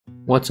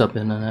What's up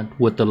internet?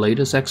 With the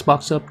latest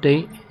Xbox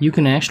update, you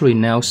can actually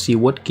now see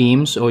what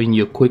games are in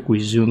your quick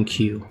resume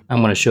queue. I'm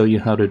going to show you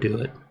how to do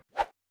it.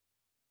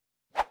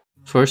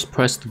 First,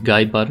 press the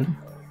guide button.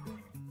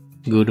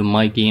 Go to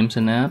My Games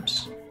and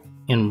Apps.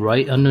 And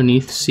right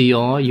underneath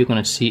CR, you're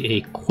going to see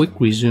a quick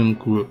resume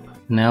group.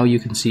 Now you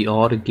can see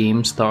all the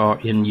games that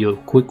are in your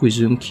quick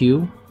resume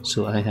queue.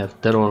 So I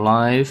have Dead or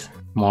Alive,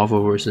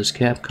 Marvel vs.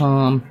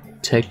 Capcom,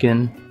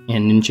 Tekken,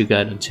 and Ninja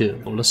Gaiden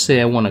 2. Let's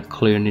say I want to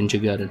clear Ninja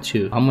Gaiden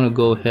 2. I'm going to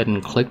go ahead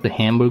and click the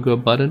hamburger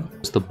button.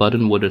 It's the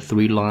button with the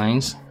 3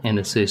 lines and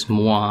it says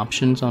more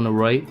options on the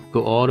right.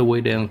 Go all the way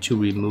down to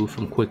remove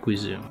from quick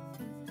resume.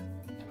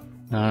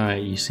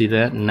 Alright, you see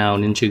that? Now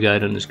Ninja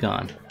Gaiden is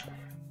gone.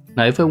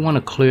 Now if I want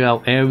to clear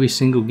out every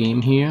single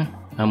game here,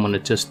 I'm going to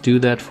just do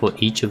that for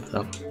each of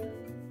them.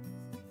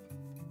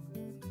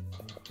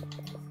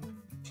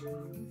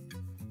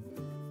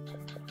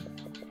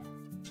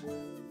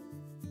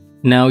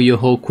 Now your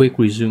whole quick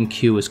resume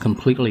queue is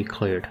completely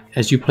cleared.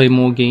 As you play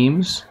more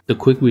games, the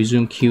quick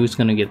resume queue is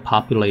going to get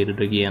populated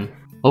again.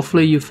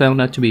 Hopefully you found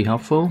that to be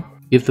helpful.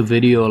 Give the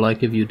video a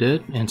like if you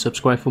did, and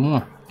subscribe for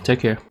more. Take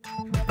care.